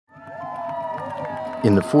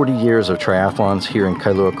In the 40 years of triathlons here in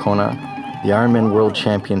Kailua Kona, the IronMan World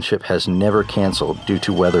Championship has never canceled due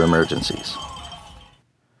to weather emergencies.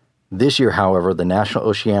 This year, however, the National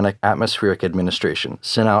Oceanic Atmospheric Administration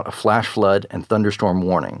sent out a flash flood and thunderstorm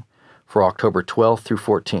warning for October 12th through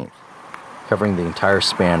 14th, covering the entire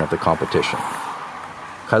span of the competition.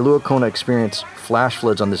 Kailua Kona experienced flash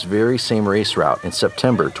floods on this very same race route in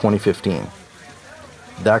September 2015.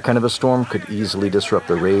 That kind of a storm could easily disrupt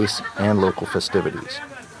the race and local festivities.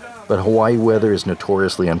 But Hawaii weather is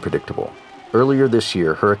notoriously unpredictable. Earlier this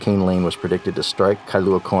year, Hurricane Lane was predicted to strike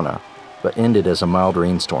Kailua Kona, but ended as a mild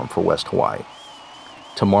rainstorm for West Hawaii.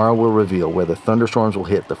 Tomorrow will reveal whether thunderstorms will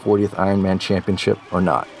hit the 40th Ironman Championship or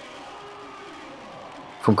not.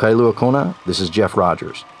 From Kailua Kona, this is Jeff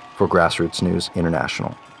Rogers for Grassroots News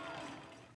International.